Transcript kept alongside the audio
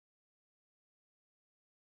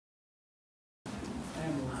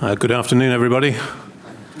Good afternoon, everybody.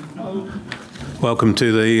 Welcome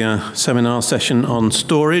to the seminar session on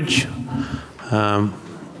storage. My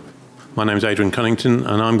name is Adrian Cunnington,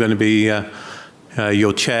 and I'm going to be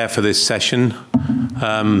your chair for this session.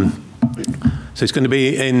 So it's going to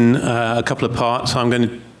be in a couple of parts. I'm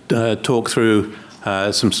going to talk through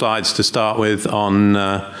some slides to start with on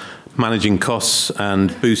managing costs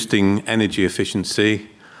and boosting energy efficiency.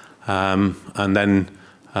 And then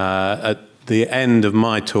at the end of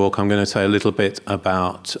my talk, I'm going to say a little bit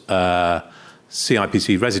about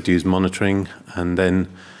CIPC residues monitoring, and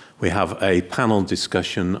then we have a panel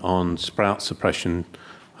discussion on sprout suppression,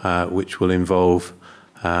 which will involve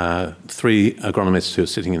three agronomists who are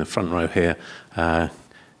sitting in the front row here,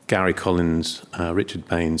 Gary Collins, Richard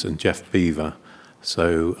Baines, and Jeff Beever.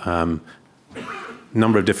 So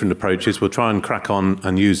number of different approaches. We'll try and crack on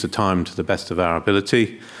and use the time to the best of our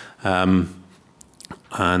ability.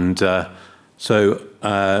 So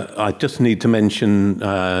I just need to mention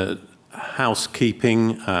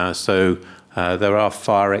housekeeping. There are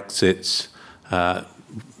fire exits,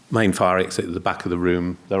 main fire exit at the back of the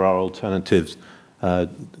room. There are alternatives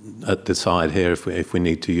at the side here if we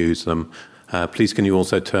need to use them. Please can you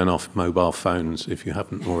also turn off mobile phones if you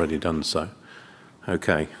haven't already done so.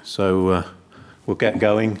 Okay, so we'll get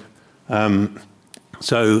going.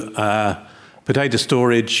 Potato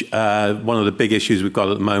storage, one of the big issues we've got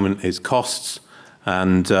at the moment is costs,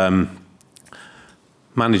 and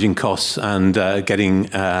managing costs and getting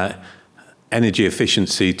energy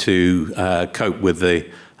efficiency to cope with the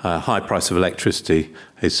high price of electricity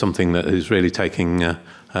is something that is really taking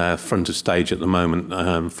front of stage at the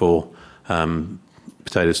moment for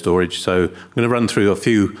potato storage. So I'm going to run through a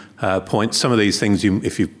few points. Some of these things,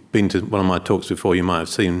 if you've been to one of my talks before, you might have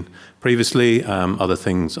seen previously. Other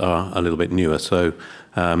things are a little bit newer. So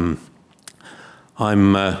I'm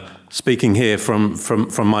speaking here from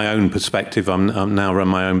my own perspective. I'm now run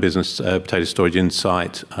my own business, Potato Storage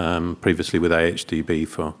Insight, previously with AHDB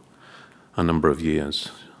for a number of years.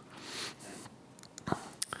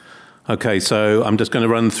 Okay, so I'm just going to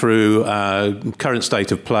run through current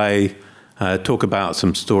state of play, talk about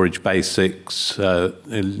some storage basics,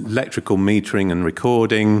 electrical metering and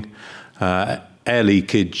recording, air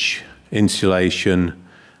leakage, insulation,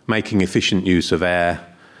 making efficient use of air,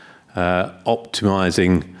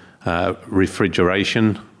 optimizing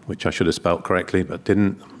refrigeration, which I should have spelt correctly but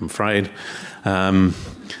didn't, I'm afraid,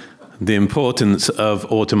 the importance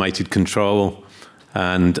of automated control,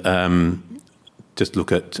 and just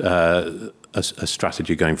look at a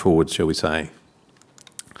strategy going forward, shall we say.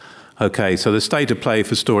 Okay, so the state of play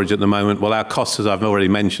for storage at the moment, well, our costs, as I've already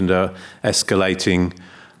mentioned, are escalating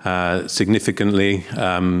significantly.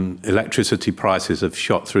 Electricity prices have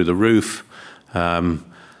shot through the roof.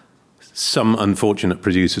 Some unfortunate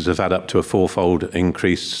producers have had up to a fourfold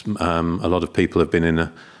increase. A lot of people have been in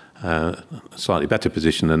a slightly better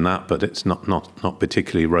position than that, but it's not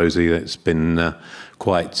particularly rosy. It's been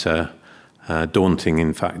quite daunting,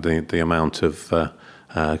 in fact, the amount of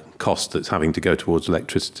cost that's having to go towards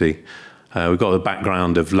electricity. We've got the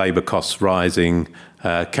background of labour costs rising,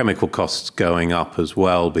 chemical costs going up as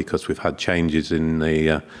well, because we've had changes in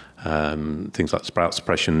the things like sprout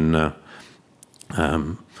suppression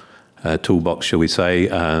toolbox, shall we say,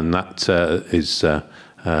 and that is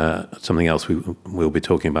something else we'll be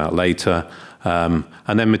talking about later.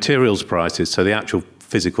 And then materials prices, so the actual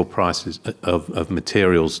physical prices of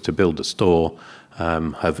materials to build a store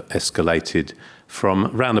have escalated from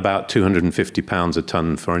around about £250 a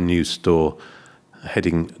tonne for a new store,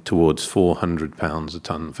 heading towards £400 a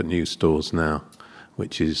tonne for new stores now,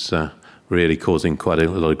 which is really causing quite a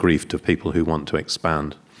lot of grief to people who want to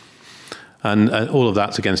expand. And all of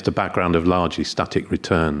that's against a background of largely static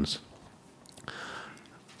returns.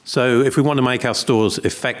 So if we want to make our stores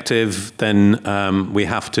effective, then we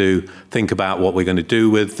have to think about what we're going to do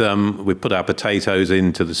with them. We put our potatoes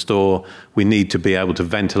into the store. We need to be able to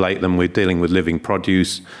ventilate them. We're dealing with living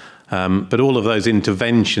produce. But all of those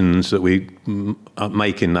interventions that we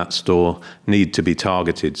make in that store need to be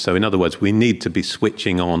targeted. So in other words, we need to be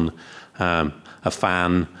switching on a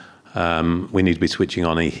fan. We need to be switching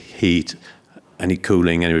on any heat, any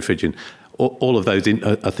cooling, any refrigerant. All of those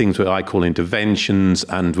are things that I call interventions,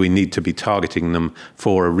 and we need to be targeting them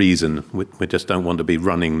for a reason. We just don't want to be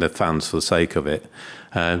running the fans for the sake of it.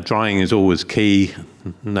 Drying is always key.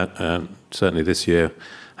 Certainly this year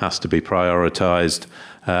has to be prioritised.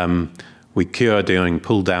 We cure doing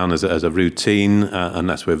pull down as a routine,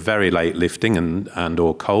 unless we're very late lifting and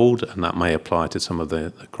or cold, and that may apply to some of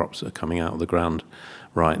the crops that are coming out of the ground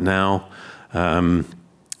right now.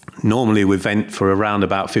 Normally we vent for around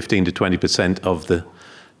about 15 to 20% of the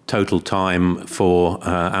total time for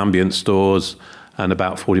ambient stores, and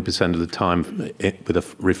about 40% of the time with a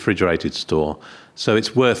refrigerated store. So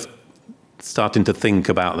it's worth starting to think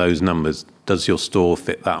about those numbers. Does your store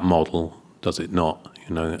fit that model? Does it not?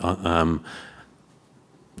 You know,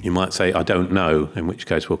 you might say, I don't know, in which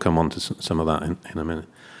case we'll come on to some of that in a minute.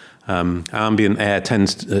 Ambient air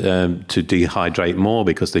tends to dehydrate more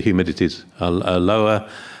because the humidities are lower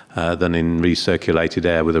than in recirculated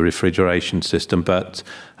air with a refrigeration system, but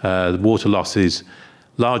the water loss is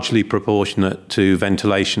largely proportionate to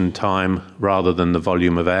ventilation time rather than the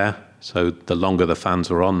volume of air. So the longer the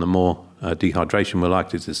fans are on, the more dehydration we're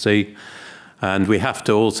likely to see. And we have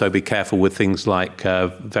to also be careful with things like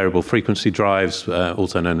variable frequency drives,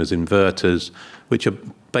 also known as inverters, which are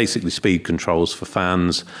basically speed controls for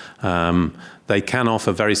fans. They can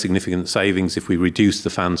offer very significant savings if we reduce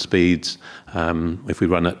the fan speeds. If we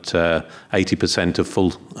run at 80% of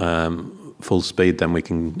full speed, then we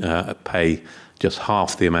can pay just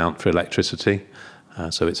half the amount for electricity.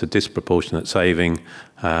 So it's a disproportionate saving,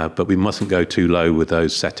 but we mustn't go too low with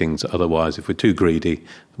those settings. Otherwise, if we're too greedy,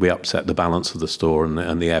 we upset the balance of the store and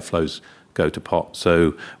the airflows go to pot.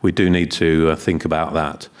 So we do need to think about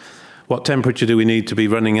that. What temperature do we need to be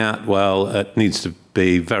running at? Well, it needs to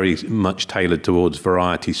be very much tailored towards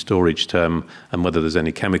variety storage term and whether there's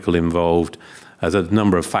any chemical involved. There's a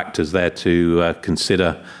number of factors there to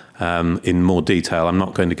consider in more detail. I'm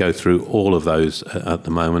not going to go through all of those at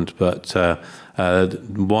the moment, but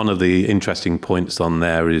one of the interesting points on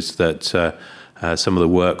there is that some of the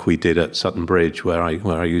work we did at Sutton Bridge, where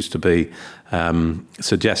I used to be,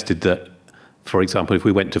 suggested that, for example, if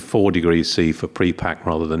we went to 4 degrees C for pre-pack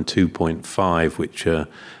rather than 2.5, which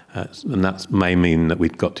and that may mean that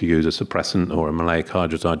we've got to use a suppressant or a maleic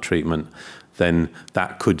hydrazide treatment, then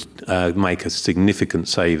that could make a significant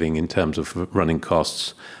saving in terms of running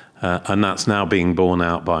costs. And that's now being borne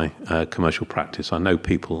out by commercial practice. I know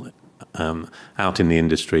people out in the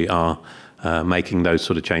industry are making those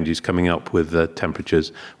sort of changes, coming up with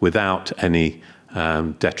temperatures without any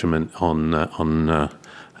detriment on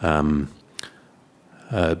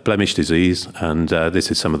blemish disease. And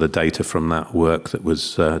this is some of the data from that work that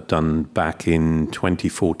was done back in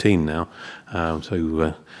 2014 now.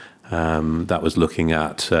 That was looking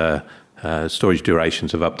at storage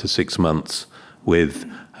durations of up to 6 months with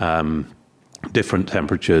different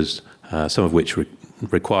temperatures, some of which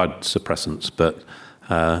required suppressants, but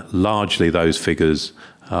largely those figures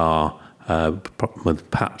are,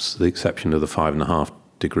 with perhaps the exception of the 5.5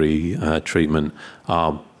 degree treatment,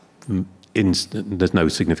 are there's no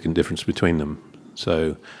significant difference between them.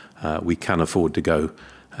 So we can afford to go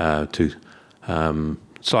to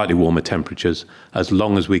slightly warmer temperatures as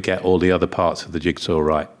long as we get all the other parts of the jigsaw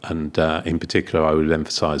right. And in particular, I would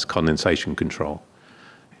emphasize condensation control.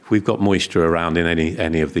 If we've got moisture around in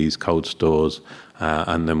any of these cold stores,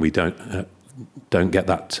 and then we don't get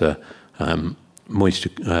that moisture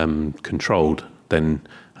controlled, then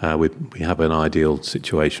we have an ideal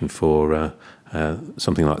situation for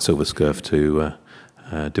something like silver scurf to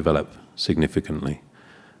develop significantly.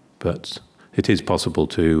 But it is possible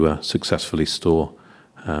to successfully store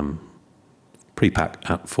pre-pack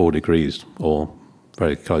at 4 degrees or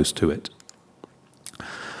very close to it.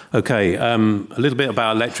 Okay, a little bit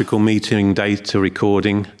about electrical metering data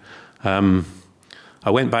recording. I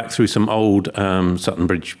went back through some old Sutton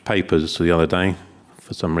Bridge papers the other day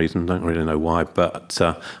for some reason, don't really know why, but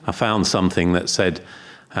I found something that said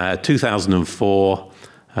 2004,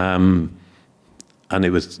 and it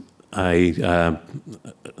was a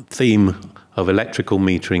theme of electrical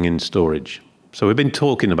metering in storage. So we've been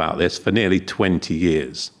talking about this for nearly 20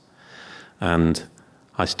 years, and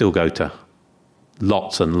I still go to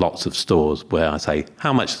lots and lots of stores where I say,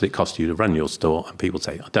 how much does it cost you to run your store? And people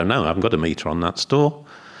say, I don't know, I haven't got a meter on that store.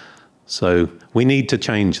 So we need to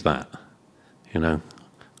change that. You know,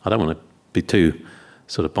 I don't want to be too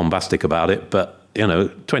sort of bombastic about it, but you know,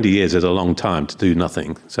 20 years is a long time to do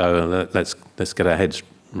nothing. So let's get our heads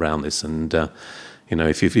around this. And you know,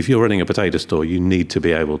 if you're running a potato store, you need to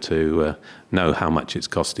be able to know how much it's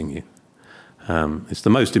costing you. It's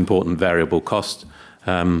the most important variable cost.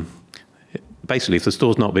 Basically, if the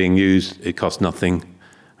store's not being used, it costs nothing,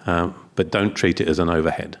 but don't treat it as an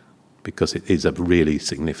overhead because it is a really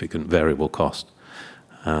significant variable cost.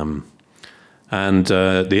 And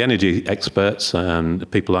the energy experts,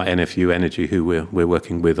 people like NFU Energy, who we're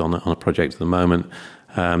working with on a project at the moment,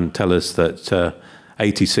 tell us that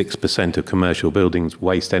 86% of commercial buildings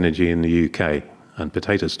waste energy in the UK, and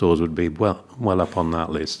potato stores would be well up on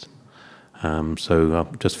that list. So I'll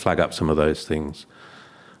just flag up some of those things.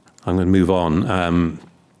 I'm going to move on.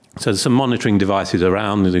 So there's some monitoring devices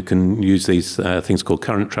around. You can use these things called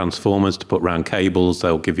current transformers to put around cables.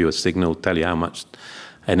 They'll give you a signal, tell you how much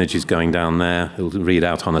energy is going down there. It'll read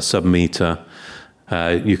out on a sub-meter.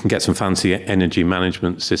 You can get some fancy energy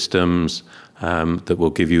management systems that will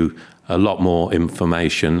give you a lot more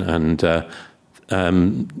information, and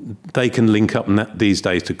they can link up these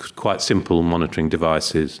days to quite simple monitoring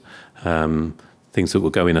devices, things that will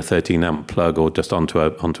go in a 13-amp plug or just onto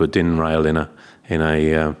a DIN rail in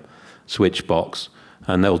a switch box,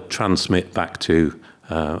 and they'll transmit back to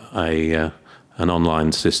an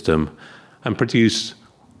online system and produce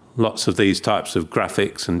lots of these types of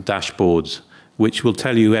graphics and dashboards, which will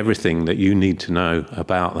tell you everything that you need to know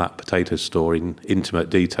about that potato store in intimate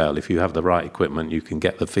detail. If you have the right equipment, you can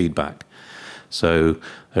get the feedback. So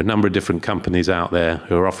there are a number of different companies out there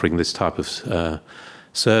who are offering this type of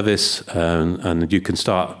service, and you can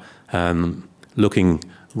start looking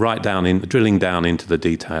right down drilling down into the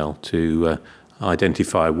detail to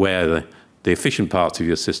identify where the efficient parts of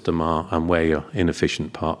your system are and where your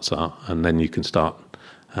inefficient parts are, and then you can start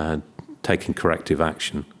taking corrective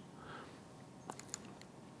action.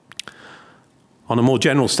 On a more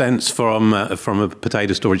general sense, from a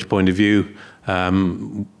potato storage point of view,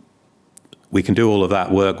 we can do all of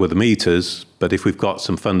that work with the meters, but if we've got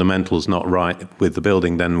some fundamentals not right with the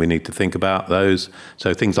building, then we need to think about those.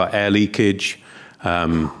 So things like air leakage,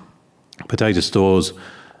 potato stores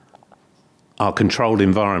are controlled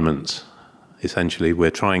environments. Essentially,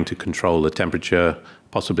 we're trying to control the temperature,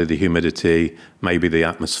 possibly the humidity, maybe the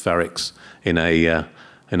atmospherics in a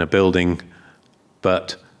building,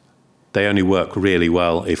 but they only work really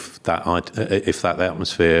well if that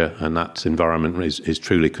atmosphere and that environment is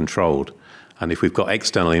truly controlled. And if we've got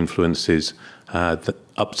external influences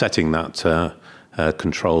upsetting that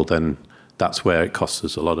control, then that's where it costs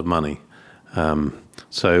us a lot of money.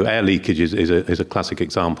 So air leakage is a classic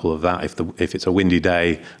example of that. If it's a windy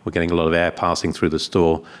day, we're getting a lot of air passing through the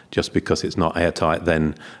store just because it's not airtight,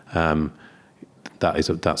 then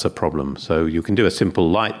that's a problem. So you can do a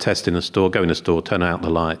simple light test in a store, go in a store, turn out the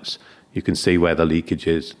lights. You can see where the leakage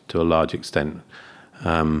is to a large extent.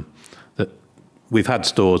 We've had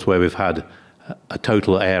stores where we've had a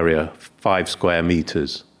total area, 5 square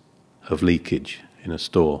meters of leakage in a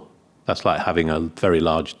store. That's like having a very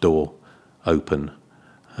large door open.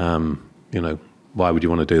 Why would you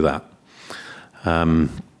want to do that?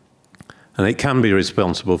 And it can be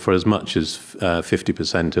responsible for as much as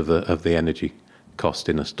 50% of the energy cost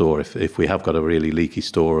in a store if we have got a really leaky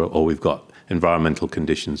store, or we've got environmental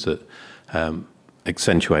conditions that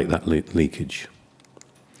accentuate that leakage.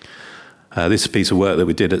 This piece of work that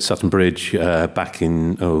we did at Sutton Bridge back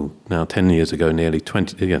in, now 10 years ago,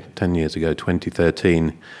 10 years ago,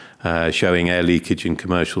 2013, showing air leakage in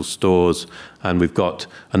commercial stores. And we've got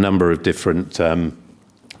a number of different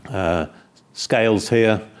scales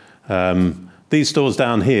here. These stores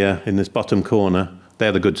down here in this bottom corner,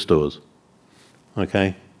 they're the good stores.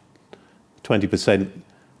 Okay, 20%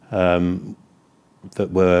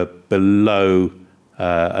 that were below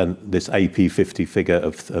this AP50 figure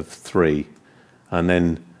of 3. And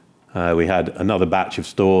then we had another batch of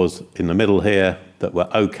stores in the middle here that were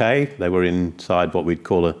okay. They were inside what we'd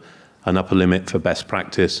call an upper limit for best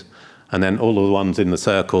practice. And then all of the ones in the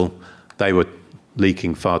circle, they were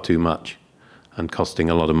leaking far too much and costing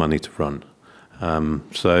a lot of money to run.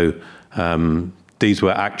 These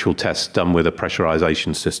were actual tests done with a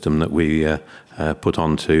pressurization system that we put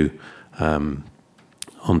onto a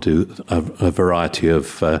variety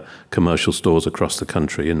of commercial stores across the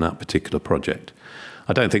country in that particular project.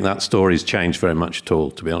 I don't think that story's changed very much at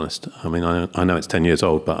all, to be honest. I mean, I know it's 10 years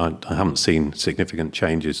old, but I haven't seen significant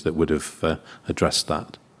changes that would have addressed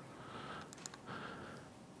that.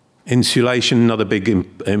 Insulation, another big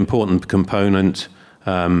important component.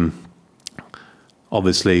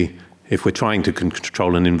 Obviously, if we're trying to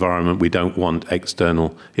control an environment, we don't want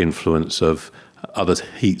external influence of other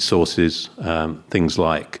heat sources. Things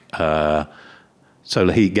like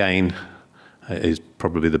solar heat gain is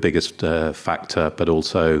probably the biggest factor, but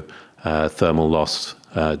also thermal loss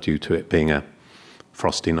due to it being a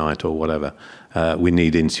frosty night or whatever. We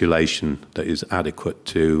need insulation that is adequate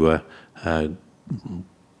to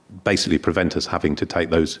basically prevent us having to take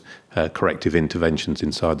those corrective interventions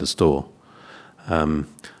inside the store.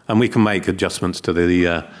 And we can make adjustments to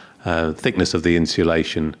the thickness of the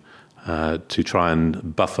insulation to try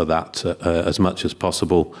and buffer that as much as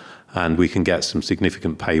possible, and we can get some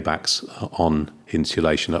significant paybacks on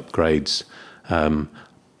insulation upgrades,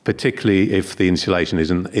 particularly if the insulation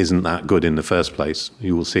isn't that good in the first place.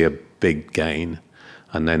 You will see a big gain,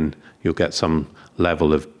 and then you'll get some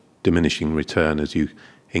level of diminishing return as you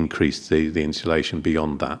increase the insulation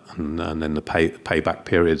beyond that, and then the payback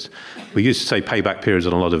periods. We used to say payback periods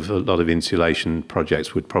on a lot of insulation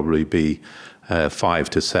projects would probably be 5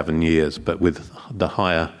 to 7 years, but with the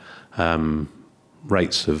higher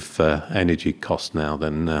rates of energy cost now,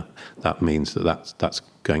 then that means that's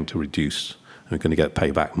going to reduce. We're going to get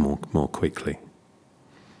payback more quickly.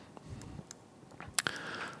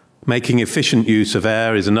 Making efficient use of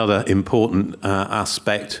air is another important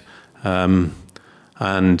aspect. And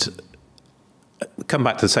come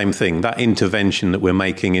back to the same thing, that intervention that we're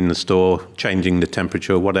making in the store, changing the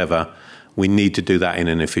temperature, whatever, we need to do that in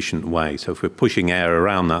an efficient way. So if we're pushing air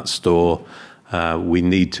around that store, we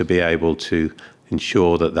need to be able to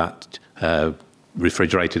ensure that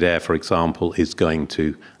refrigerated air, for example, is going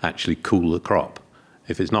to actually cool the crop.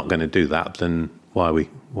 If it's not going to do that, then why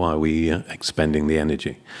are we expending the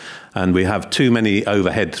energy? And we have too many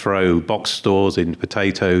overhead throw box stores in the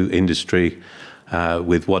potato industry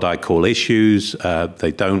with what I call issues.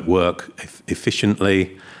 They don't work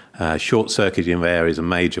efficiently. Short-circuiting of air is a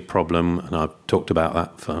major problem, and I've talked about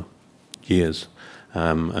that for years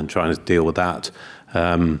and trying to deal with that.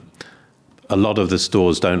 A lot of the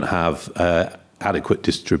stores don't have adequate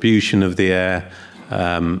distribution of the air,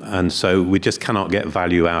 and so we just cannot get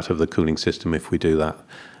value out of the cooling system if we do that.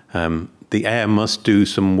 The air must do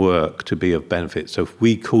some work to be of benefit. So if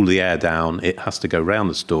we cool the air down, it has to go around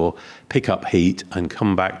the store, pick up heat, and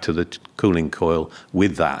come back to the cooling coil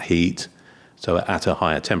with that heat, so at a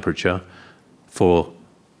higher temperature, for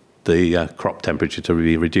the crop temperature to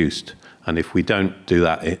be reduced. And if we don't do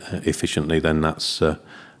that efficiently, then that's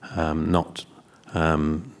not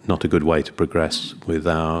a good way to progress with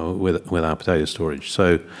our potato storage.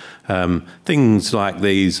 So things like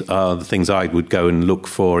these are the things I would go and look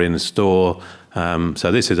for in a store.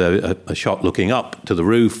 So this is a shot looking up to the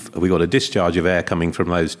roof. We've got a discharge of air coming from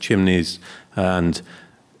those chimneys, and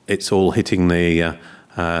it's all hitting the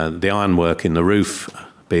ironwork in the roof,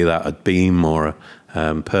 be that a beam or a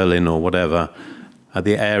purlin or whatever.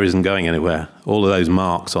 The air isn't going anywhere. All of those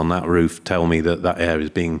marks on that roof tell me that air is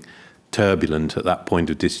being turbulent at that point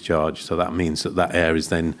of discharge. So that means that air is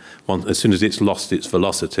then, as soon as it's lost its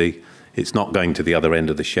velocity, it's not going to the other end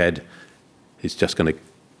of the shed. It's just going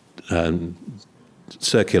to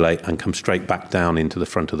circulate and come straight back down into the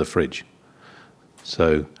front of the fridge.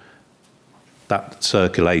 So that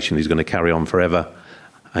circulation is going to carry on forever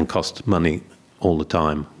and cost money all the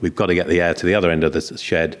time. We've got to get the air to the other end of the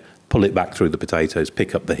shed, pull it back through the potatoes,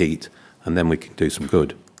 pick up the heat, and then we can do some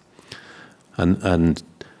good. And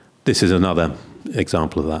this is another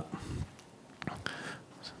example of that.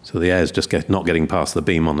 So the air is just not getting past the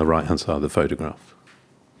beam on the right-hand side of the photograph.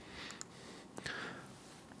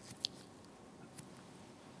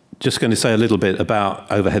 Just going to say a little bit about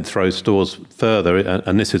overhead throw stores further,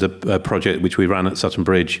 and this is a project which we ran at Sutton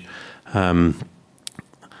Bridge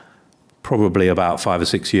probably about 5 or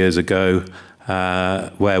 6 years ago,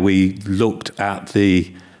 where we looked at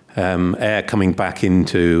the air coming back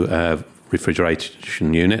into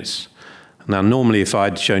refrigeration units. Now, normally if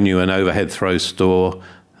I'd shown you an overhead throw store,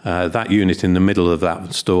 that unit in the middle of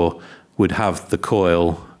that store would have the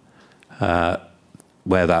coil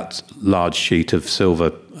where that large sheet of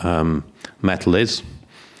silver metal is.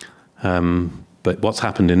 But what's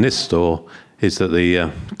happened in this store is that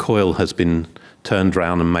the coil has been turned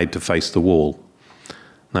round and made to face the wall.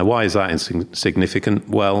 Now, why is that significant?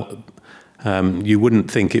 Well, you wouldn't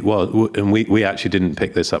think it was, and we actually didn't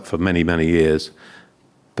pick this up for many, many years.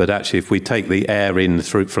 But actually, if we take the air in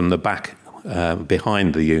through from the back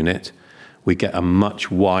behind the unit, we get a much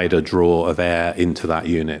wider draw of air into that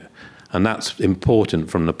unit. And that's important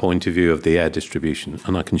from the point of view of the air distribution.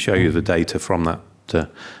 And I can show you the data from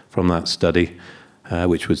that study,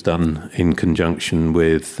 which was done in conjunction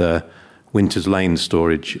with Winters Lane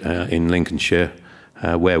Storage in Lincolnshire,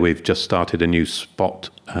 where we've just started a new spot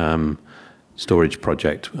storage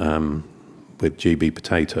project with GB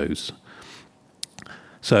potatoes.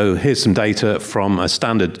 So here's some data from a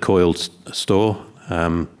standard coiled store,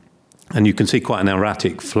 and you can see quite an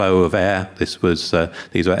erratic flow of air. This was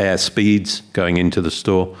these are air speeds going into the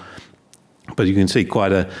store, but you can see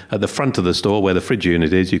quite at the front of the store where the fridge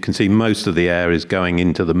unit is. You can see most of the air is going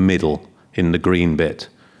into the middle in the green bit,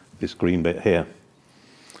 this green bit here,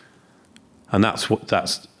 and that's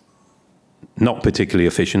not particularly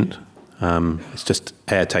efficient. It's just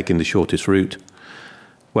air taking the shortest route.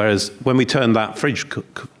 Whereas when we turned that fridge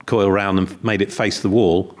coil around and made it face the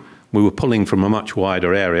wall, we were pulling from a much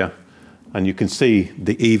wider area, and you can see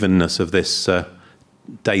the evenness of this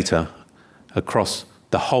data across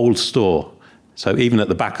the whole store. So even at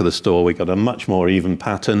the back of the store, we've got a much more even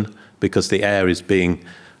pattern because the air is being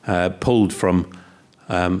pulled from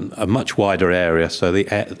a much wider area, so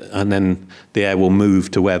the air, and then the air will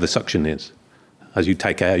move to where the suction is. As you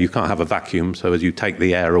take air, you can't have a vacuum, so as you take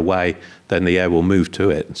the air away, then the air will move to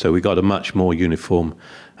it. So we got a much more uniform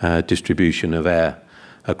distribution of air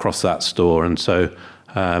across that store, and so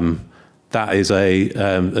that is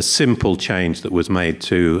a simple change that was made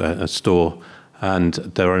to a store, and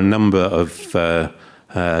there are a number of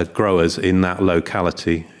growers in that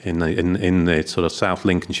locality, in the sort of South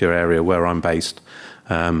Lincolnshire area where I'm based,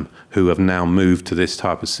 who have now moved to this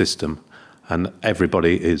type of system. And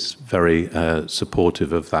everybody is very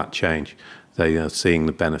supportive of that change. They are seeing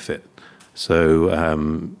the benefit. So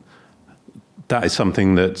that is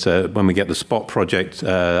something that when we get the Spot project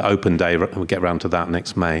open day, we'll get around to that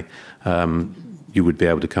next May, you would be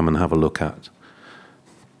able to come and have a look at.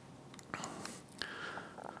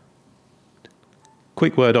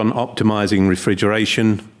 Quick word on optimizing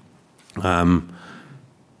refrigeration.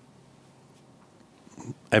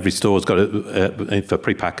 Every store's got, for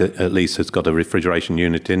pre-pack at least, has got a refrigeration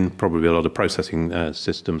unit in. Probably a lot of processing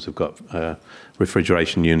systems have got a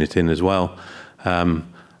refrigeration unit in as well.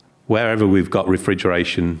 Wherever we've got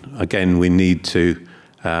refrigeration, again, we need to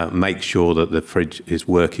make sure that the fridge is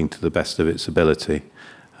working to the best of its ability.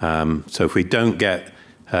 So if we don't get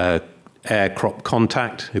air crop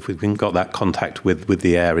contact, if we've got that contact with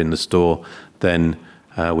the air in the store, then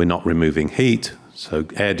we're not removing heat. So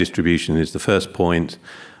air distribution is the first point,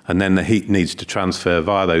 and then the heat needs to transfer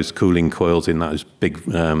via those cooling coils in those big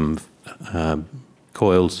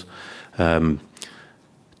coils to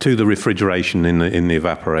the refrigeration in the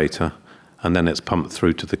evaporator, and then it's pumped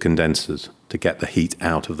through to the condensers to get the heat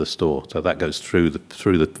out of the store. So that goes through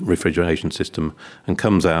the refrigeration system and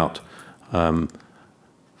comes out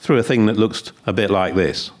through a thing that looks a bit like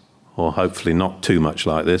this, or hopefully not too much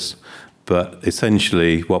like this, but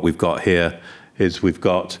essentially what we've got here is we've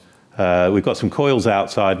got some coils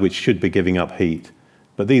outside which should be giving up heat.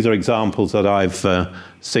 But these are examples that I've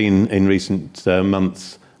seen in recent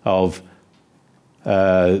months of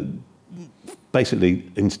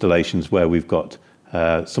basically installations where we've got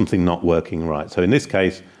something not working right. So in this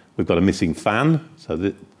case, we've got a missing fan. So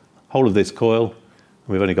the whole of this coil,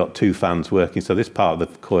 we've only got 2 fans working. So this part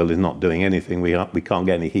of the coil is not doing anything. We can't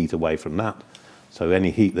get any heat away from that. So any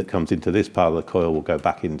heat that comes into this part of the coil will go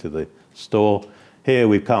back into the store. Here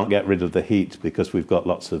we can't get rid of the heat because we've got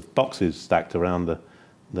lots of boxes stacked around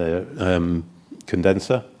the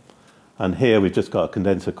condenser. And here we've just got a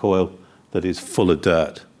condenser coil that is full of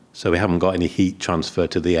dirt. So we haven't got any heat transfer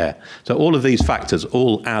to the air. So all of these factors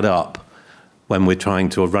all add up when we're trying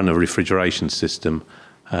to run a refrigeration system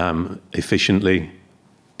efficiently.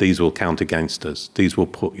 These will count against us. These will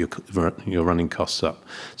put your running costs up.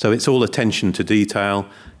 So it's all attention to detail,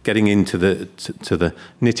 getting into the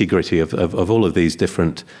nitty-gritty of all of these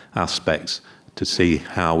different aspects to see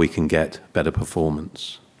how we can get better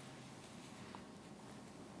performance.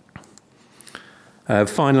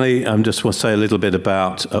 Finally, I just want to say a little bit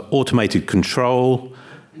about automated control.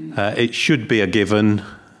 It should be a given,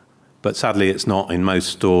 but sadly it's not in most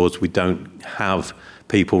stores. We don't have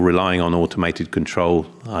people relying on automated control.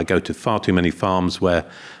 I go to far too many farms where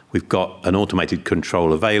we've got an automated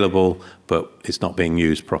control available, but it's not being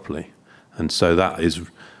used properly. And so that is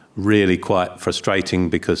really quite frustrating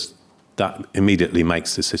because that immediately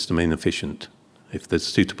makes the system inefficient. If there's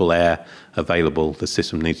suitable air available, the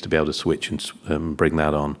system needs to be able to switch and bring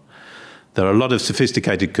that on. There are a lot of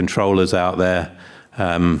sophisticated controllers out there.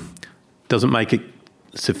 Doesn't make it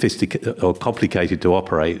sophisticated or complicated to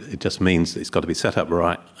operate. It just means it's got to be set up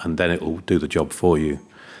right, and then it will do the job for you.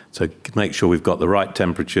 So make sure we've got the right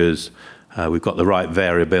temperatures, we've got the right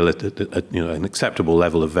variability, an acceptable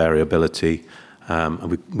level of variability.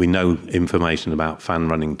 And we know information about fan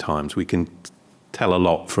running times. We can tell a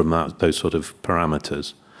lot from those sort of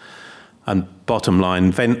parameters. And bottom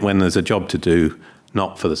line, vent when there's a job to do,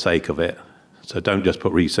 not for the sake of it. So don't just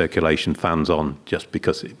put recirculation fans on just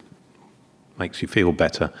because it makes you feel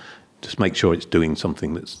better. Just make sure it's doing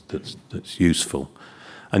something that's useful.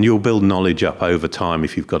 And you'll build knowledge up over time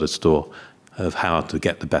if you've got a store of how to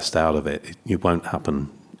get the best out of it. It won't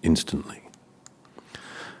happen instantly.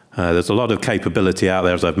 There's a lot of capability out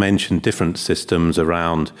there, as I've mentioned, different systems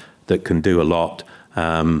around that can do a lot.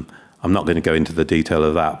 I'm not going to go into the detail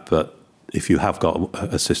of that, but if you have got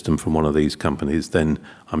a system from one of these companies, then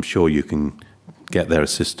I'm sure you can get their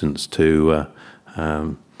assistance to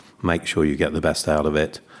make sure you get the best out of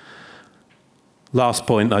it. Last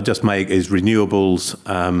point I just make is renewables.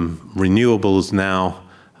 Renewables now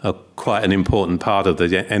are quite an important part of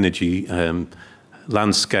the energy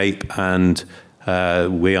landscape, and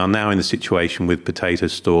we are now in the situation with potato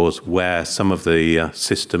stores where some of the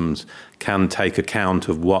systems can take account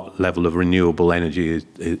of what level of renewable energy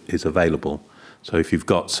is available. So if you've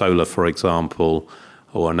got solar, for example,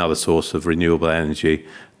 or another source of renewable energy,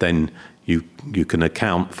 then you can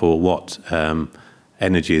account for what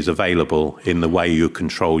energy is available in the way you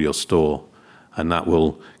control your store, and that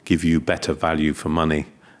will give you better value for money.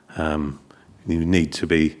 You need to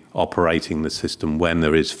be operating the system when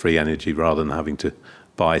there is free energy rather than having to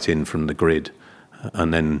buy it in from the grid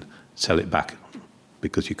and then sell it back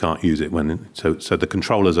because you can't use it when. So the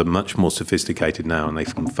controllers are much more sophisticated now, and they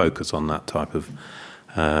can focus on that type of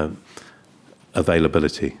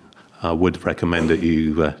availability. I would recommend that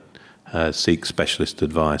you seek specialist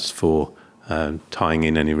advice for tying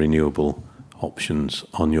in any renewable options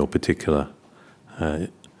on your particular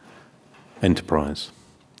enterprise.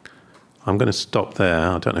 I'm going to stop there.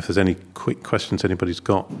 I don't know if there's any quick questions anybody's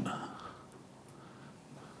got.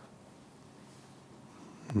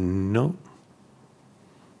 No?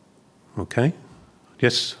 Okay.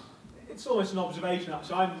 Yes? It's almost an observation.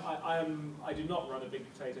 So I do not run a big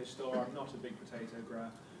potato store. I'm not a big potato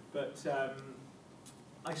grower. But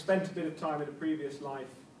I spent a bit of time in a previous life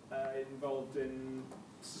involved in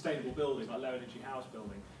sustainable building, like low energy house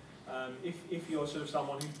building. If you're sort of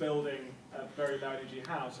someone who's building a very low energy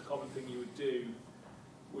house, a common thing you would do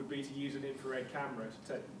would be to use an infrared camera.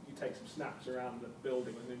 You take some snaps around the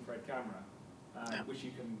building with an infrared camera, which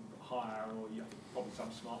you can hire, or you have probably some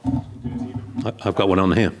smartphones can do it even. I've got one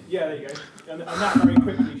on here. Yeah, there you go. And that very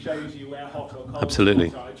quickly shows you where hot or cold.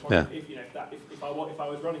 Absolutely. Yeah. If I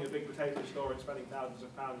was running a big potato store and spending thousands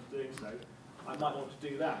of pounds doing so, I might want to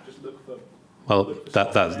do that. Just look for. Well,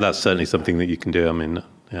 that's certainly something that you can do. I mean,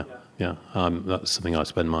 yeah. That's something I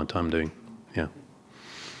spend my time doing.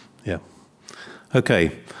 Yeah.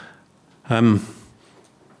 Okay.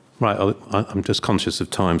 Right. I'm just conscious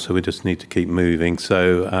of time, so we just need to keep moving.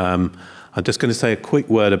 So I'm just going to say a quick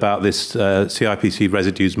word about this CIPC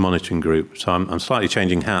residues monitoring group. So I'm slightly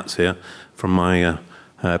changing hats here from my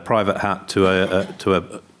private hat to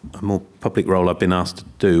a more public role I've been asked to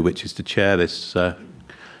do, which is to chair this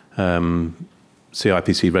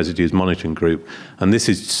CIPC residues monitoring group. And this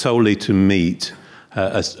is solely to meet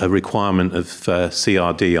a requirement of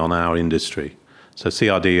CRD on our industry. So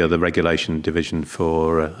CRD are the regulation division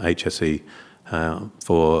for HSE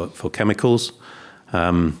for chemicals.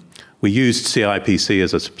 We used CIPC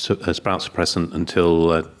as a sprout suppressant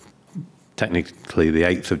until technically the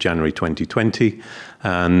 8th of January 2020,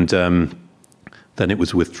 and then it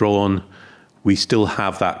was withdrawn. We still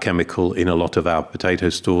have that chemical in a lot of our potato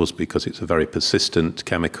stores because it's a very persistent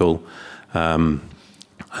chemical,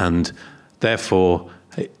 and therefore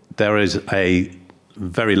there is a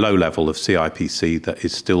very low level of CIPC that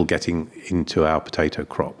is still getting into our potato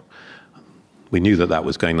crop. We knew that that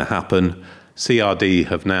was going to happen. CRD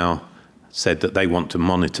have now said that they want to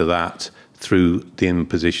monitor that through the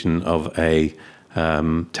imposition of a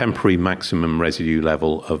temporary maximum residue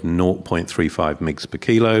level of 0.35 mg per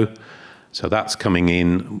kilo. So that's coming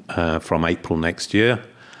in from April next year.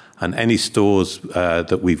 And any stores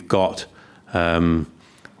that we've got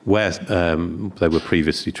where they were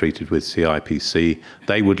previously treated with CIPC,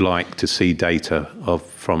 they would like to see data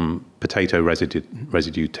from potato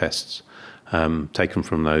residue tests taken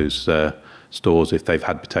from those stores if they've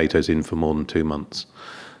had potatoes in for more than 2 months.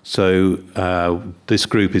 So this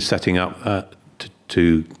group is setting up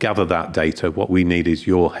to gather that data. What we need is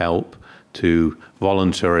your help to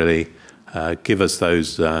voluntarily give us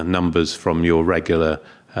those numbers from your regular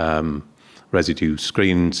residue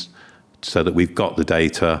screens so that we've got the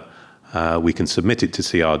data. We can submit it to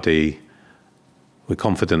CRD. We're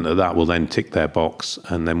confident that that will then tick their box,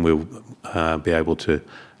 and then we'll be able to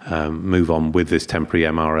move on with this temporary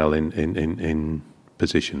MRL in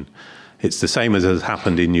position. It's the same as has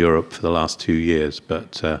happened in Europe for the last 2 years,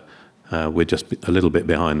 but we're just a little bit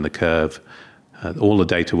behind the curve. All the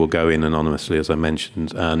data will go in anonymously, as I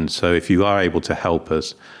mentioned, and so if you are able to help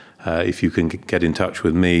us, if you can get in touch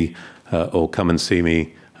with me or come and see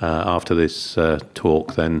me after this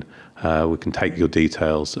talk, then we can take your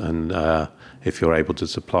details, and if you're able to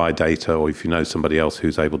supply data, or if you know somebody else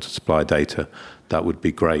who's able to supply data, that would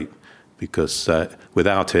be great, because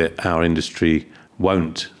without it, our industry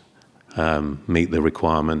won't meet the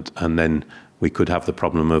requirement, and then we could have the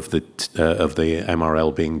problem of the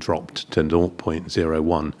MRL being dropped to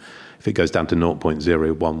 0.01. If it goes down to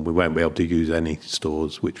 0.01, we won't be able to use any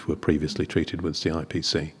stores which were previously treated with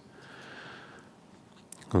CIPC.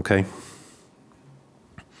 Okay.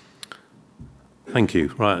 Thank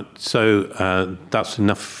you. Right. So that's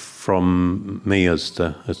enough from me as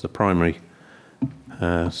the primary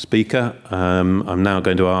speaker. I'm now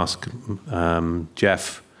going to ask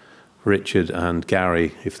Jeff, Richard and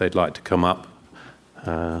Gary if they'd like to come up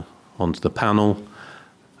onto the panel.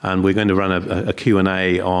 And we're going to run a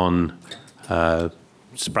Q&A on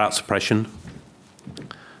sprout suppression.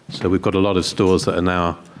 So we've got a lot of stores that are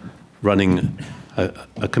now running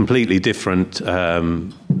a completely different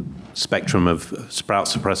spectrum of sprout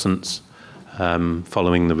suppressants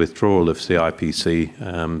following the withdrawal of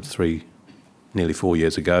CIPC nearly 4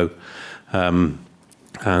 years ago.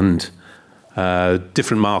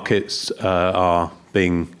 Different markets are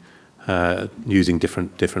being using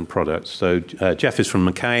different products. So Jeff is from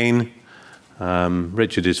McCain,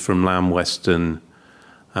 Richard is from Weston,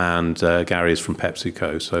 and Gary is from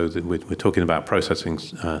Pepsico. So we're talking about processing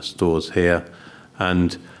stores here.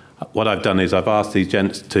 And what I've done is I've asked these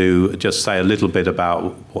gents to just say a little bit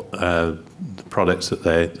about the products that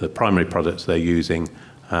the primary products they're using,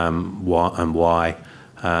 why,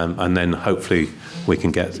 and then hopefully we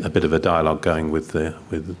can get a bit of a dialogue going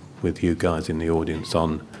with you guys in the audience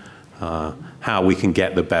on how we can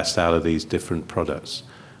get the best out of these different products.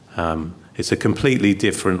 It's a completely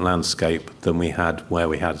different landscape than where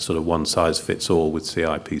we had sort of one size fits all with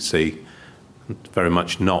CIPC. Very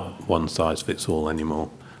much not one size fits all anymore.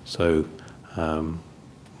 So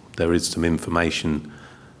there is some information,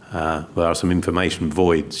 there are some information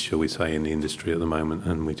voids, shall we say, in the industry at the moment,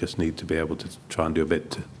 and we just need to be able to try and do a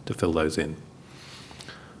bit to fill those in.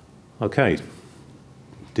 Okay.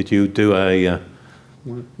 Did you do a...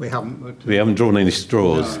 We haven't. We haven't drawn any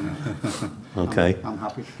straws. No. Okay. I'm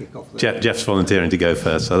happy to kick off. Jeff's volunteering to go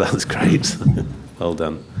first, so that's great. Well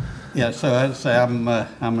done. Yeah, so as I say, I'm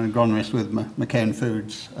an agronomist with McCain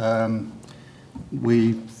Foods.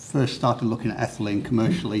 We first started looking at ethylene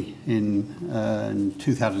commercially in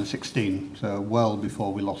 2016, so well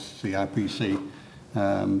before we lost CIPC.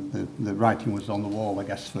 The writing was on the wall, I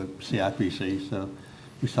guess, for CIPC, so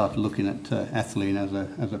we started looking at ethylene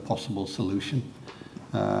as a possible solution.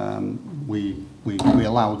 We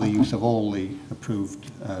allow the use of all the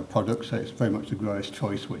approved products, so it's very much the grower's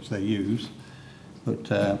choice which they use. But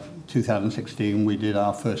 2016 we did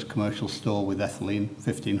our first commercial store with ethylene,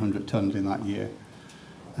 1,500 tonnes in that year,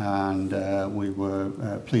 and we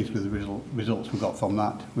were pleased with the results we got from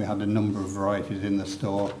that. We had a number of varieties in the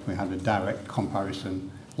store. We had a direct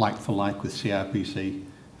comparison, like for like, with CIPC,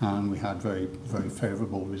 and we had very, very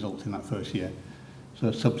favourable results in that first year.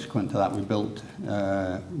 So subsequent to that, we built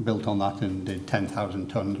on that and did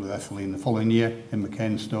 10,000 tonnes with ethylene the following year in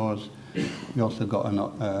McCain stores. We also got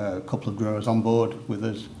a couple of growers on board with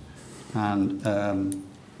us, and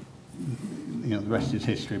you know, the rest is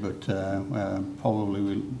history. But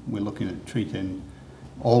probably we're looking at treating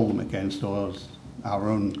all the McCain stores, our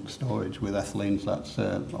own storage, with ethylene. So that's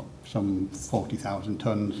some 40,000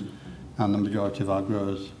 tonnes, and the majority of our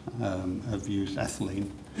growers have used ethylene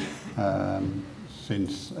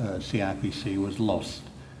since CIPC was lost.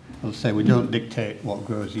 I'll say we don't dictate what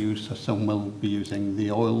growers use, so some will be using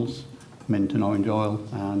the oils, mint and orange oil,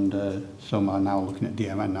 and some are now looking at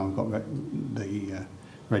DMN. Now we've got the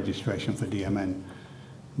registration for DMN.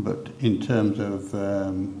 But in terms of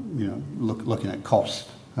you know, looking at cost,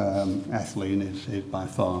 ethylene is by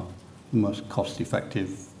far the most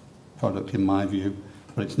cost-effective product in my view,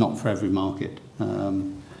 but it's not for every market.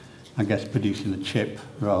 I guess producing a chip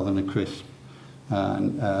rather than a crisp,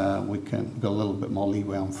 and we can go a little bit more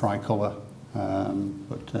leeway on fry colour,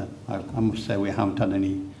 but I must say we haven't had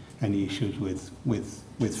any issues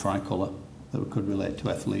with fry colour that could relate to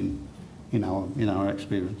ethylene in our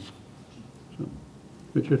experience. So,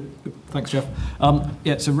 Richard. Thanks, Jeff.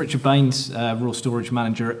 Yeah, so Richard Baines, Raw Storage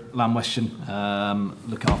Manager at Weston,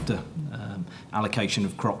 look after allocation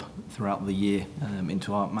of crop throughout the year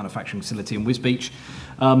into our manufacturing facility in Wisbech.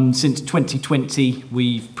 Since 2020,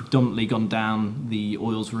 we've predominantly gone down the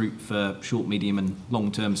oils route for short, medium and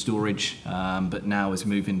long-term storage, but now as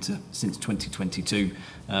we move into, since 2022,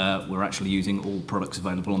 we're actually using all products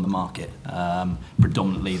available on the market.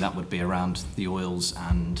 Predominantly that would be around the oils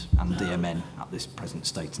and DMN at this present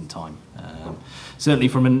state and time. Certainly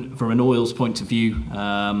from an oils point of view,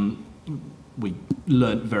 we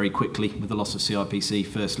learnt very quickly with the loss of CIPC,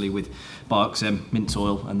 firstly with Bioxem, mint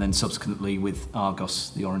oil, and then subsequently with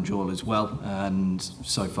Argos, the orange oil as well, and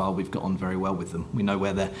so far we've got on very well with them. We know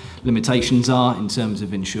where their limitations are in terms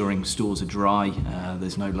of ensuring stores are dry,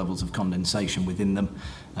 there's no levels of condensation within them,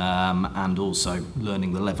 and also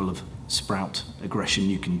learning the level of sprout aggression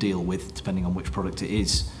you can deal with depending on which product it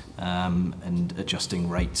is, and adjusting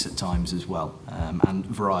rates at times as well, and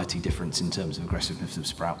variety difference in terms of aggressiveness of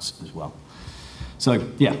sprouts as well. So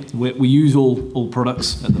yeah, we use all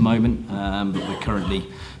products at the moment, but we're currently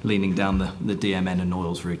leaning down the DMN and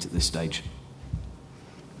oils route at this stage.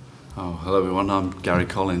 Oh, hello everyone, I'm Gary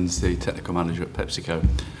Collins, the Technical Manager at Pepsico.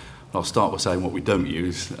 I'll start by saying what we don't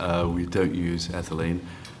use. We don't use ethylene,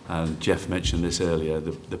 and Jeff mentioned this earlier,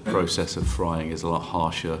 the process of frying is a lot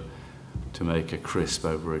harsher to make a crisp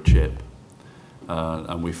over a chip.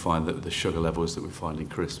 And we find that the sugar levels that we find in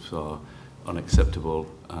crisps are unacceptable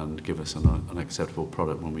and give us an unacceptable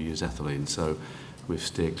product when we use ethylene, so we've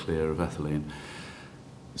steered clear of ethylene.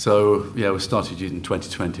 So yeah, we started using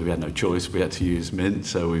 2020, we had no choice, we had to use mint,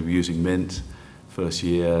 so we were using mint first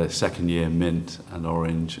year, second year mint and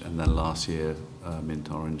orange, and then last year mint,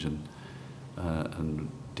 orange and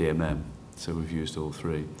DMM, so we've used all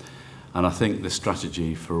three. And I think the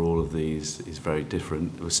strategy for all of these is very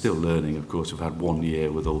different. We're still learning, of course, we've had 1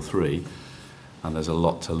 year with all three, and there's a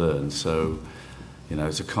lot to learn. So, you know,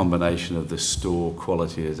 it's a combination of the store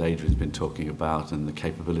quality, as Adrian's been talking about, and the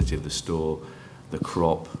capability of the store, the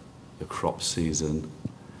crop season,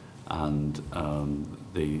 and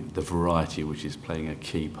the variety, which is playing a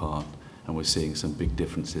key part. And we're seeing some big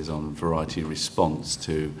differences on variety response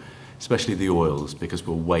to, especially the oils, because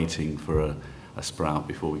we're waiting for a sprout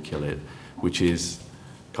before we kill it, which is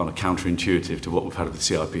kind of counterintuitive to what we've had with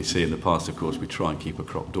the CIPC in the past. Of course, we try and keep a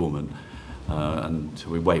crop dormant, and so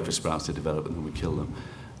we wait for sprouts to develop and then we kill them.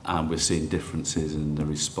 And we're seeing differences in the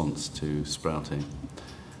response to sprouting.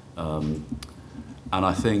 And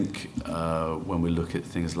I think when we look at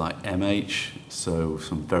things like MH, so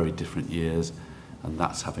some very different years, and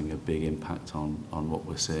that's having a big impact on what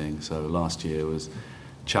we're seeing. So last year was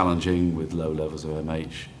challenging with low levels of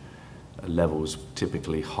MH, levels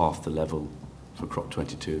typically half the level for crop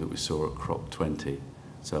 22 that we saw at crop 20.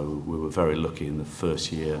 So we were very lucky in the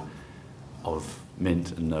first year of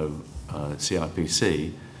mint and no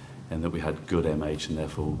CIPC, and that we had good MH and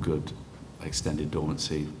therefore good extended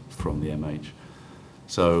dormancy from the MH.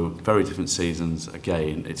 So very different seasons.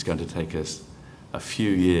 Again, it's going to take us a few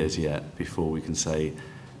years yet before we can say,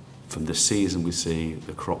 from the season we see,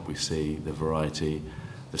 the crop we see, the variety,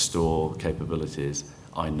 the store capabilities,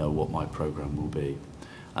 I know what my program will be.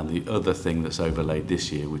 And the other thing that's overlaid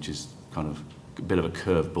this year, which is kind of a bit of a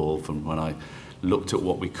curveball from when I looked at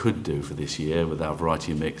what we could do for this year with our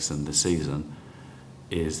variety mix and the season,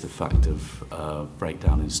 is the fact of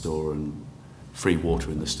breakdown in store and free water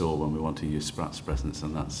in the store when we want to use sprout suppressants,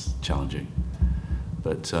 and that's challenging.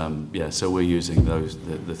 But yeah, so we're using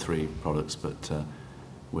the three products, but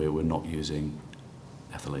we're not using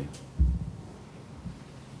ethylene.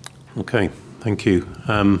 Okay, thank you.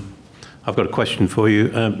 I've got a question for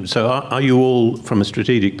you. So are you all, from a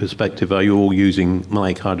strategic perspective, are you all using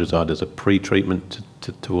maleic hydrazide as a pre-treatment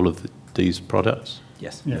to all of these products?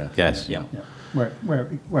 Yes. Yeah. Yes. Yeah. Yeah.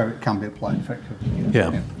 Where it can be applied effectively.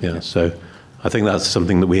 Yeah. So I think that's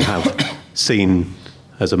something that we have seen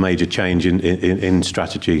as a major change in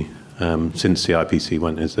strategy since the IPC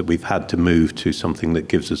went, is that we've had to move to something that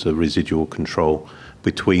gives us a residual control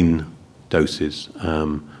between doses.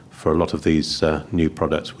 For a lot of these new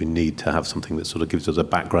products, we need to have something that sort of gives us a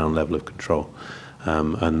background level of control,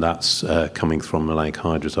 and that's coming from maleic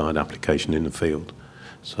hydrazide application in the field.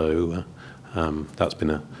 So that's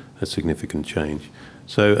been a significant change.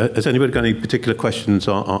 So has anybody got any particular questions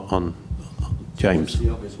on James?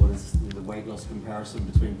 The obvious one is the weight loss comparison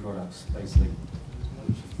between products, basically.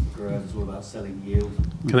 It's all about selling yield.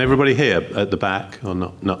 Can everybody hear at the back or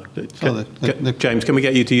not? James, can we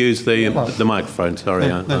get you to use the microphone? Sorry.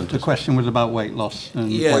 The question was about weight loss.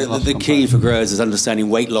 And yeah, weight loss the key for growers is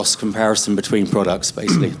understanding weight loss comparison between products,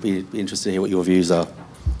 basically. Be interested to hear what your views are.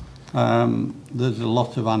 There's a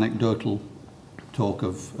lot of anecdotal talk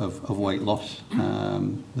of weight loss.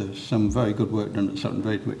 There's some very good work done at Sutton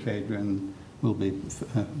Bridge, which Adrian will be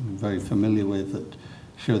very familiar with, that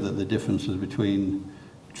show that the differences between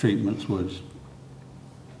treatments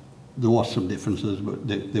there was some differences, but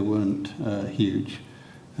they weren't huge.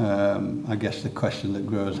 I guess the question that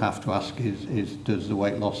growers have to ask is does the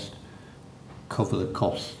weight loss cover the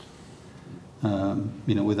cost?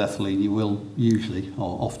 You know, with ethylene, you will usually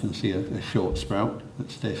or often see a short sprout that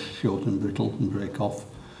stays short and brittle and break off.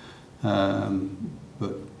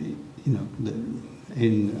 But you know,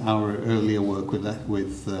 in our earlier work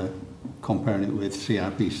with comparing it with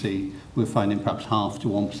CIPC, we're finding perhaps 0.5 to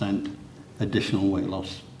 1% additional weight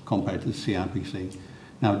loss compared to the CIPC.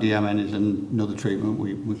 Now, DMN is another treatment.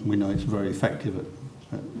 We know it's very effective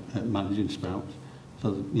at managing sprouts.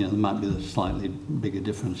 So, you know, there might be slightly bigger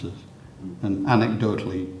differences. And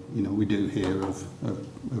anecdotally, you know, we do hear of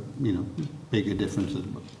you know, bigger differences.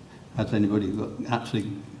 But has anybody got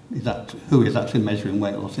who is actually measuring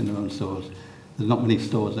weight loss in their own stores? there's not many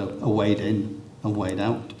stores that are weighed in and weighed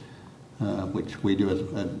out, which we do as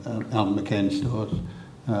McCain stores.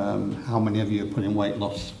 How many of you are putting weight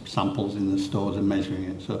loss samples in the stores and measuring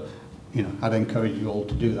it? So, you know, I'd encourage you all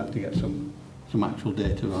to do that to get some actual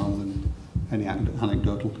data rather than any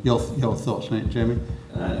anecdotal. Your thoughts on it, Jamie?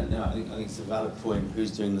 No, I think it's a valid point. Who's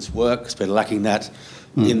doing this work? It's been lacking that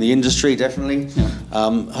in the industry, definitely. Yeah.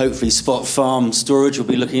 Hopefully Spot Farm Storage will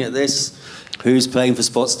be looking at this. Who's paying for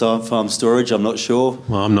Spot Farm Storage? I'm not sure.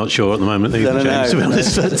 Well, I'm not sure at the moment either, James, to be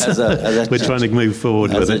honest. We're trying to move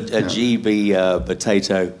forward with it. As a GB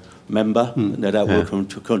potato member, no doubt we'll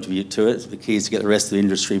contribute to it. The key is to get the rest of the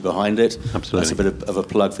industry behind it. Absolutely. That's a bit of a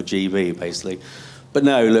plug for GB, basically. But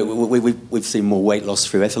no, look, we've seen more weight loss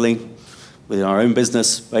through ethylene within our own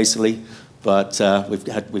business, basically. But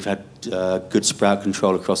we've had good sprout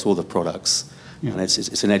control across all the products, and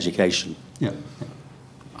it's an education. Yeah.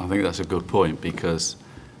 I think that's a good point, because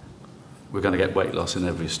we're going to get weight loss in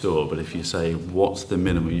every store, but if you say what's the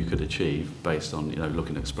minimum you could achieve based on, you know,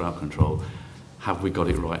 looking at sprout control, have we got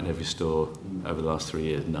it right in every store over the last 3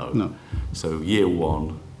 years? No. So year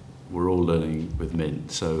one, we're all learning with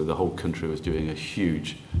mint. So the whole country was doing a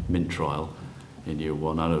huge mint trial in year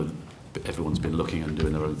one. I know everyone's been looking and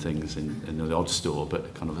doing their own things in the odd store,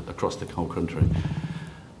 but kind of across the whole country,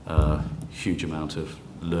 huge amount of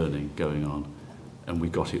learning going on. And we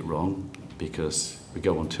got it wrong, because we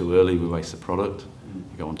go on too early, we waste the product.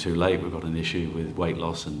 We go on too late, we've got an issue with weight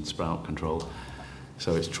loss and sprout control.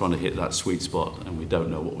 So it's trying to hit that sweet spot, and we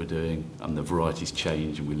don't know what we're doing, and the varieties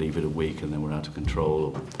change, and we leave it a week, and then we're out of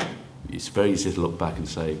control. It's very easy to look back and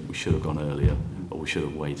say, we should have gone earlier, or we should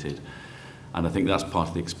have waited. And I think that's part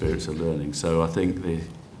of the experience of learning. So I think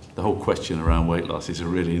the whole question around weight loss is a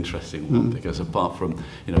really interesting one, because apart from,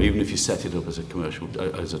 you know, even if you set it up as a commercial,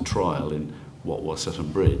 as a trial in what was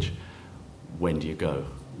Sutton Bridge, when do you go?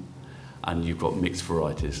 And you've got mixed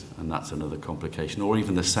varieties, and that's another complication. Or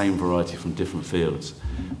even the same variety from different fields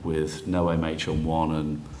with no MH on one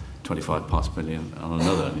and 25 parts per million on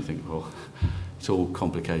another, and you think, well, it's all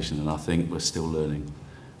complications, and I think we're still learning.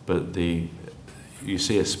 But you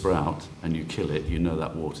see a sprout and you kill it, you know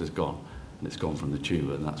that water's gone, and it's gone from the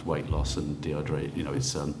tube, and that's weight loss and dehydrate, you know,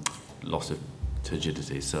 it's loss of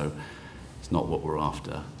turgidity, so it's not what we're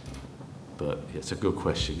after. But it's a good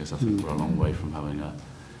question, because I think we're a long way from having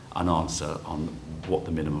an answer on what the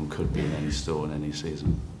minimum could be in any store in any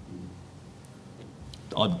season.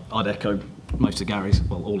 I'd echo most of Gary's,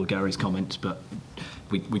 well, all of Gary's comments, but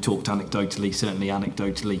we talked anecdotally, certainly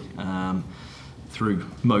anecdotally, through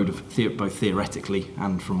mode of both theoretically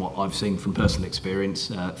and from what I've seen from personal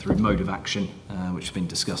experience, through mode of action, which has been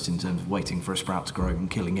discussed in terms of waiting for a sprout to grow and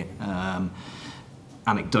killing it.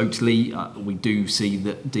 Anecdotally, we do see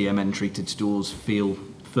that DMN-treated stores feel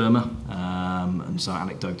firmer, and so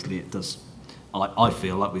anecdotally it does. I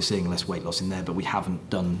feel like we're seeing less weight loss in there, but we haven't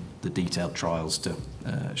done the detailed trials to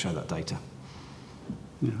show that data.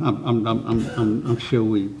 Yeah, I'm sure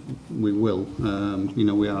we will. You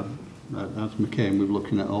know, we are, as McCain, we're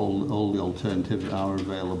looking at all the alternatives that are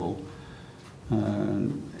available.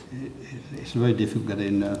 It's very difficult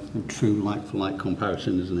getting a true like-for-like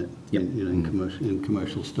comparison, isn't it? Yep. In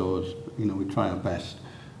commercial stores, you know, we try our best.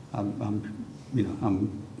 From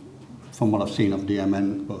what I've seen of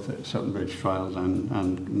DMN, both at Sutton Bridge trials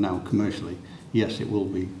and now commercially, yes, it will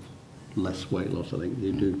be less weight loss. I think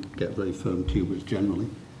you do get very firm tubers generally.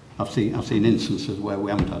 I've seen instances where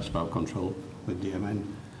we haven't had sprout control with DMN,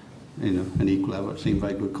 you know, and equally I've seen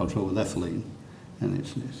very good control with ethylene. And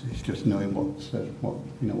it's just knowing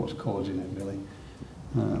what's causing it really.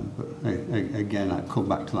 But again, I come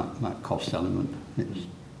back to that cost element.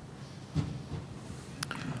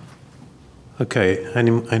 Okay,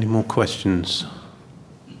 any more questions?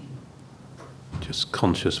 Just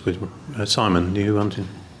conscious with Simon. Do you want to?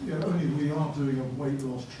 Yeah, only we are doing a weight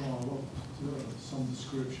loss trial of some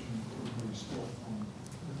description of the Spot on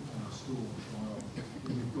store trial.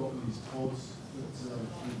 We've got these pods.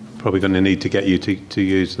 Probably going to need to get you to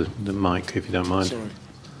use the mic, if you don't mind. Sorry.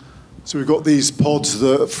 So we've got these pods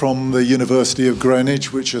from the University of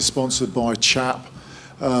Greenwich, which are sponsored by CHAP.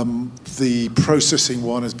 The processing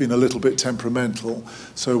one has been a little bit temperamental,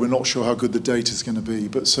 so we're not sure how good the data is going to be,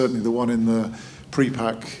 but certainly the one in the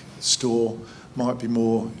pre-pack store might be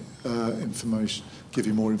more information, give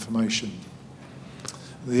you more information.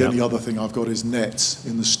 The only other thing I've got is nets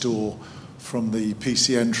in the store from the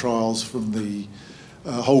PCN trials from the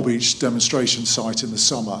Holbeach demonstration site in the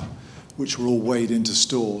summer, which were all weighed into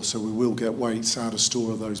store, so we will get weights out of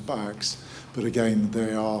store of those bags. But again,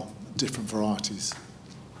 they are different varieties,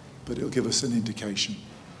 but it'll give us an indication.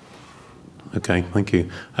 Okay, thank you.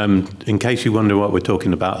 In case you wonder what we're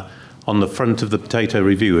talking about, on the front of the potato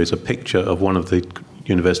review is a picture of one of the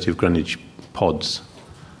University of Greenwich pods.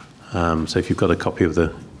 So if you've got a copy of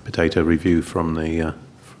the potato review from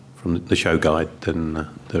the show guide, then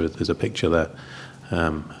there's a picture there.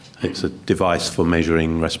 It's a device for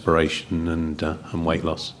measuring respiration and weight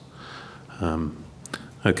loss.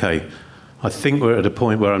 Okay, I think we're at a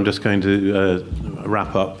point where I'm just going to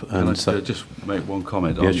wrap up. And Can I just make one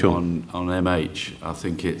comment on MH? I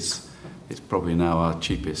think it's probably now our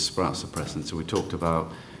cheapest sprout suppressant. So we talked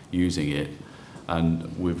about using it,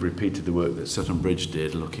 and we've repeated the work that Sutton Bridge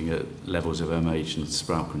did, looking at levels of MH and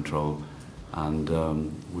sprout control, and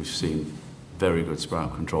we've seen very good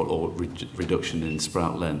sprout control or reduction in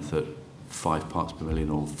sprout length at 5 parts per million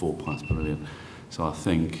or 4 parts per million. So I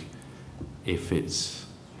think if it's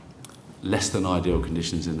less than ideal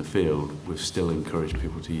conditions in the field, we've still encouraged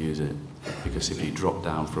people to use it, because if you drop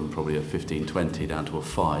down from probably a 15-20 down to a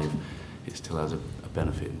 5, it still has a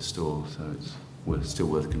benefit in store, so it's still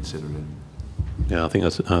worth considering. Yeah, I think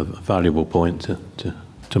that's a valuable point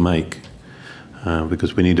to make,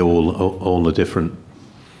 because we need all the different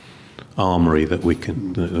armoury that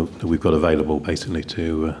we've got available, basically,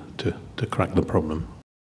 to crack the problem.